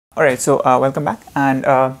Alright, so welcome back, and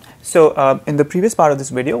in the previous part of this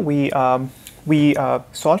video we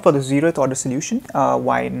solved for the 0th order solution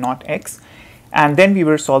y naught x, and then we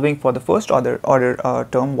were solving for the first order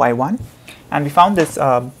term y1, and we found this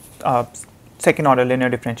second order linear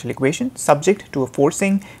differential equation subject to a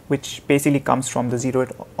forcing which basically comes from the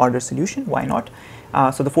 0th order solution y naught.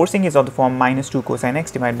 So the forcing is of the form minus 2 cosine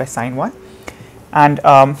x divided by sine 1. And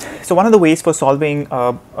so one of the ways for solving,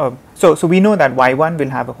 so we know that y1 will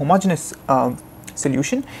have a homogeneous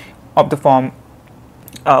solution of the form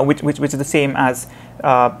which is the same as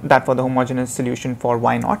that for the homogeneous solution for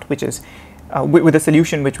y0, which is with a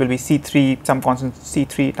solution which will be c3, some constant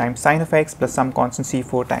c3 times sine of x plus some constant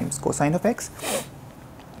c4 times cosine of x.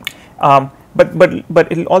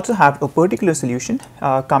 But it will also have a particular solution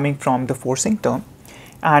coming from the forcing term.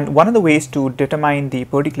 And one of the ways to determine the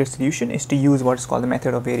particular solution is to use what is called the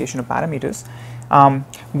method of variation of parameters,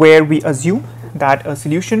 where we assume that a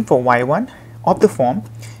solution for y1 of the form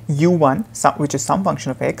u1, which is some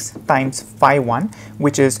function of x, times phi 1,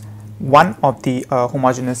 which is one of the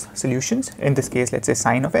homogeneous solutions, in this case let's say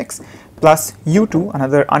sine of x, plus u2,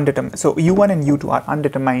 another undetermined. So u1 and u2 are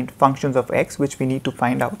undetermined functions of x which we need to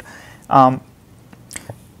find out.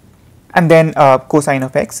 And then cosine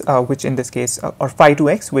of x, which in this case, or phi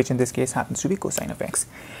 2x, which in this case happens to be cosine of x.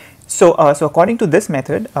 So, according to this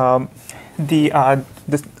method, a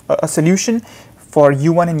solution for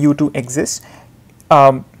u1 and u2 exists,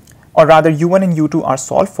 or rather u1 and u2 are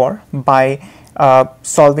solved for by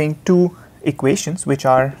solving two equations, which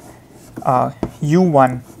are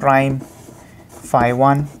u1 prime phi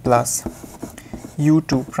 1 plus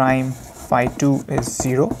u2 prime phi 2 is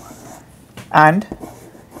 0, and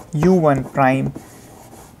u1 prime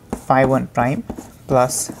phi 1 prime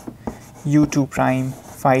plus u2 prime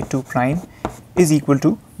phi 2 prime is equal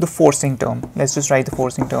to the forcing term. Let's just write the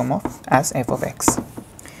forcing term as f of x.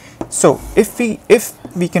 So if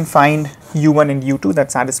we can find u1 and u2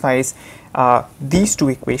 that satisfies these two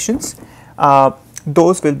equations,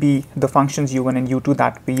 those will be the functions u1 and u2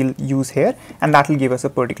 that we'll use here, and that will give us a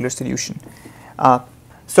particular solution.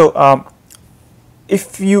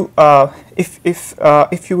 If you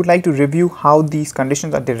would like to review how these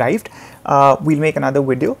conditions are derived, we'll make another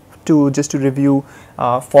video just to review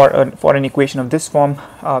for an equation of this form,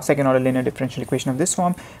 second order linear differential equation of this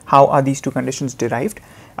form, how are these two conditions derived.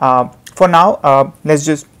 For now, let's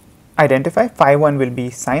just identify phi 1 will be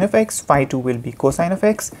sine of x, phi 2 will be cosine of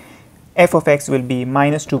x, f of x will be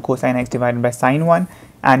minus 2 cosine x divided by sine 1,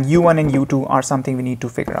 and u1 and u2 are something we need to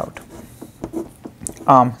figure out.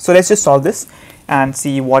 So let's just solve this and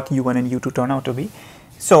see what u1 and u2 turn out to be.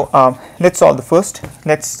 So let's solve the first.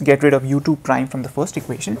 Let's get rid of u2 prime from the first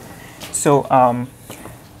equation. So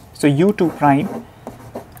u2 prime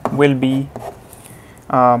will be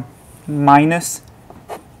minus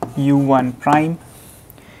u1 prime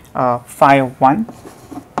phi of 1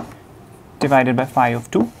 divided by phi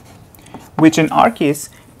of 2, which in our case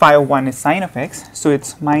phi of 1 is sine of x, so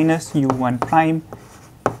it's minus u1 prime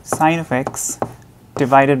sine of x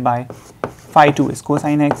divided by phi 2 is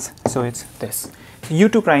cosine x, so it's this. So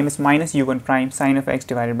u2 prime is minus u1 prime sine of x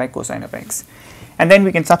divided by cosine of x. And then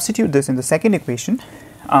we can substitute this in the second equation.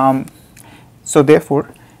 So therefore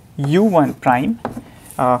u1 prime,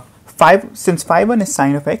 since phi 1 is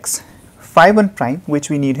sine of x, phi 1 prime, which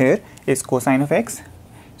we need here, is cosine of x.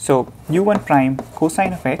 So u1 prime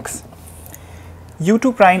cosine of x,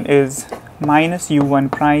 u2 prime is minus u1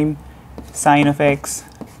 prime sine of x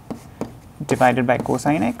divided by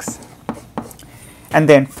cosine x, and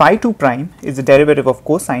then phi 2 prime is the derivative of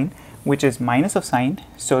cosine, which is minus of sine,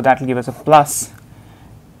 so that will give us a plus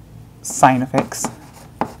sine of x,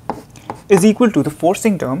 is equal to the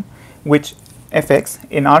forcing term, which fx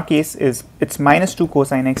in our case is it's minus 2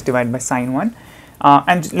 cosine x divided by sine 1,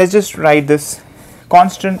 and let's just write this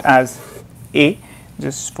constant as a,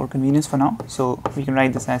 just for convenience for now. So we can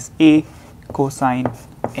write this as a cosine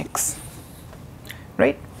x,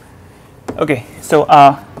 right? Okay, so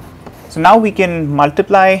now we can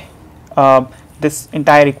multiply this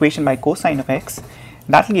entire equation by cosine of x.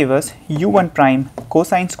 That will give us u1 prime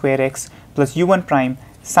cosine square x plus u1 prime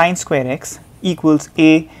sine square x equals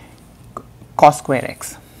a cos square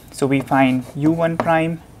x. So we find u1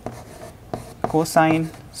 prime cosine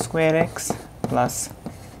square x plus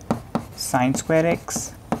sine square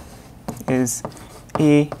x is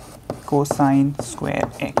a cosine square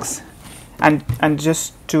x. And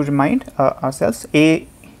just to remind ourselves,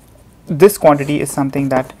 this quantity is something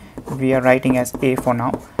that we are writing as a for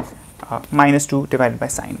now, minus 2 divided by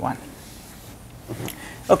sine 1.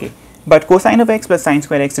 Okay, but cosine of x plus sine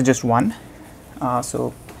square x is just 1,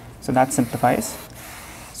 so that simplifies.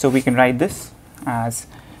 So we can write this as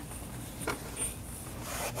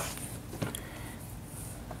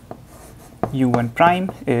u1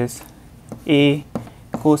 prime is a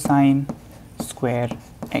cosine square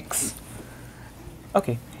x.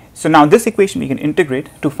 Okay, so now this equation we can integrate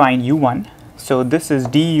to find u1. So this is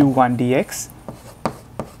du1 dx,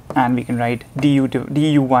 and we can write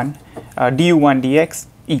du1 dx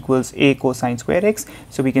equals a cosine square x.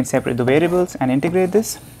 So we can separate the variables and integrate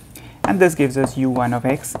this, and this gives us u1 of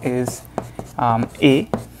x is a.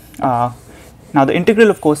 Now the integral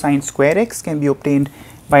of cosine square x can be obtained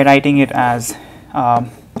by writing it as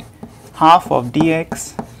half of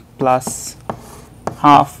dx plus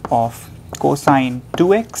half of cosine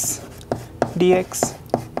 2x dx,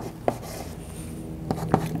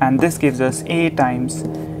 and this gives us a times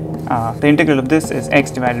the integral of this is x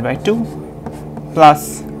divided by 2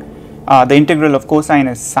 plus the integral of cosine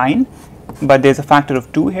is sine, but there's a factor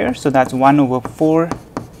of 2 here, so that's 1 over 4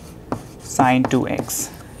 sine 2x,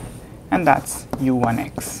 and that's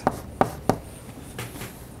u1x,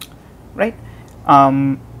 right?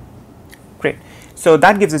 Great. So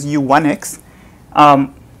that gives us u1x,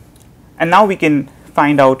 and now we can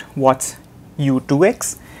find out what's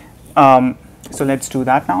u2x. So let's do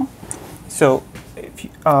that now. So if you,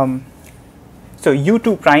 so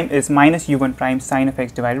u2 prime is minus u1 prime sine of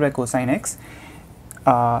x divided by cosine x.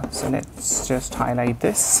 So let's just highlight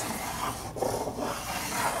this.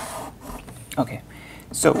 Okay,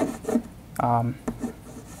 so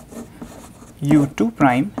u2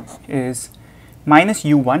 prime is minus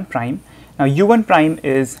u1 prime. Now u1 prime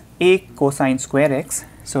is a cosine square x,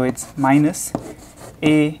 so it's minus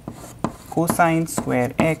a cosine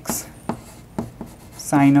square x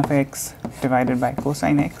sine of x divided by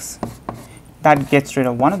cosine x. That gets rid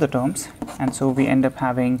of one of the terms, and so we end up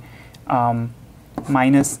having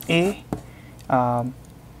minus a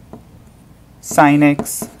sine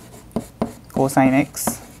x cosine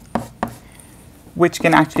x, which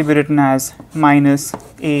can actually be written as minus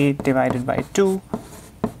a divided by 2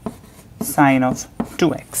 sine of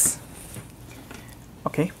 2x.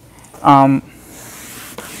 Okay.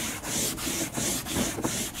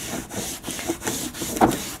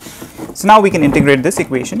 So now we can integrate this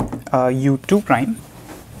equation u2 prime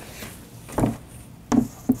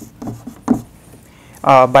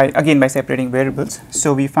by separating variables.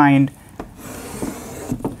 So we find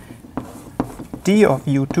d of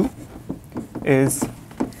u2 is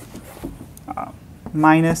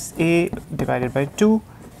minus a divided by 2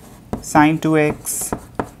 sine 2x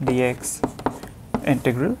dx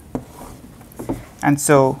integral, and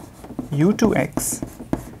so u2x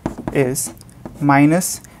is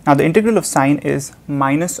minus, now the integral of sine is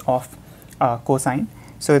minus of cosine,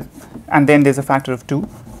 so and then there's a factor of 2,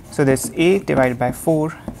 so there's a divided by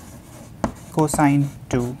 4 cosine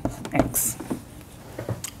 2x,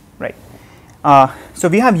 right? So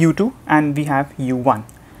we have u2 and we have u1.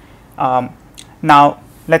 Now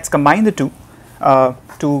let's combine the two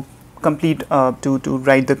to complete to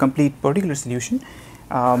write the complete particular solution.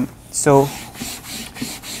 So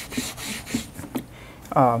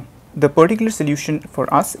the particular solution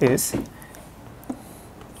for us is,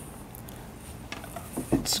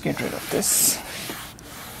 let's get rid of this.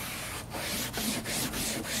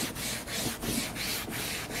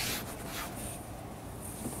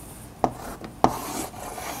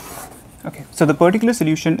 Okay, so the particular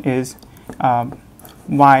solution is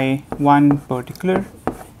y1 particular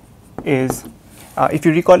is, if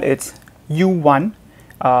you recall, it's u1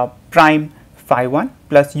 prime phi 1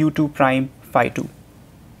 plus u2 prime phi 2.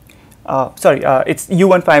 It's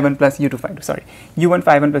u1 phi 1 plus u2 phi 2. Sorry, u1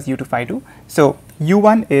 phi 1 plus u2 phi 2. So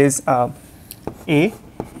u1 is a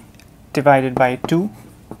divided by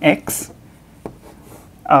 2x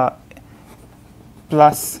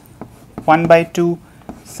plus 1 by 2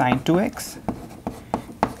 sine 2x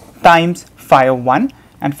times phi of 1,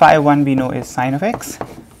 and phi of 1 we know is sine of x,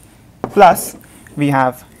 plus we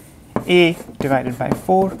have a divided by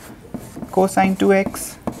 4 cosine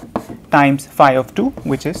 2x times phi of 2,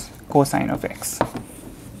 which is cosine of x.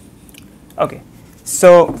 Okay,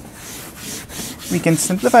 so we can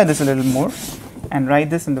simplify this a little more and write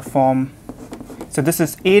this in the form, so this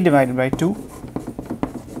is a divided by 2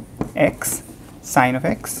 x sine of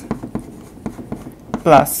x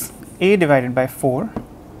plus a divided by 4.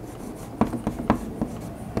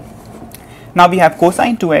 Now we have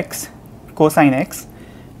cosine 2x cosine x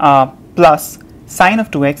plus sine of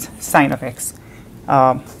 2x sine of x.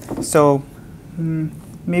 So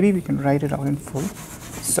maybe we can write it out in full.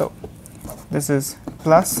 So this is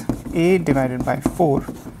plus a divided by 4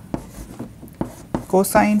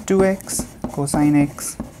 cosine 2x cosine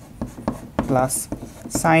x plus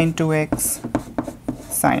sine 2x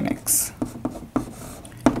sine x.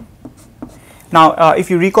 Now if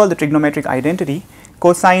you recall the trigonometric identity,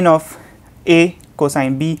 cosine of A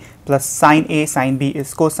cosine B plus sine A sine B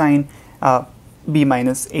is cosine B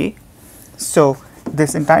minus A. So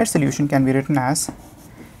this entire solution can be written as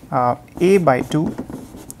A by 2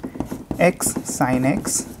 x sine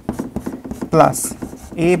x plus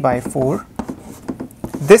A by 4.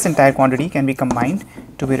 This entire quantity can be combined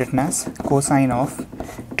to be written as cosine of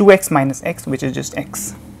 2x minus x, which is just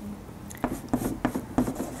x.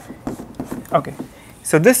 Okay,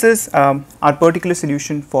 so this is our particular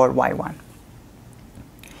solution for y1.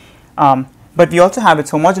 But we also have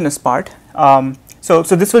its homogeneous part. So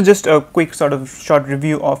this was just a quick sort of short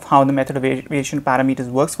review of how the method of variation parameters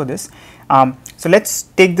works for this. So let's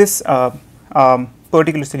take this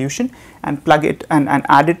particular solution and plug it and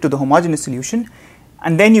add it to the homogeneous solution,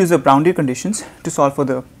 and then use the boundary conditions to solve for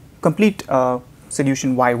the complete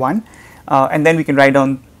solution y1, and then we can write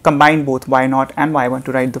down, combine both y0 and y1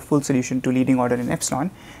 to write the full solution to leading order in epsilon.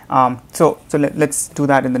 So let's do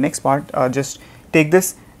that in the next part. Just take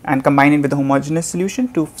this and combine it with the homogeneous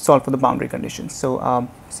solution to solve for the boundary conditions. So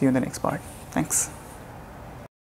see you in the next part. Thanks.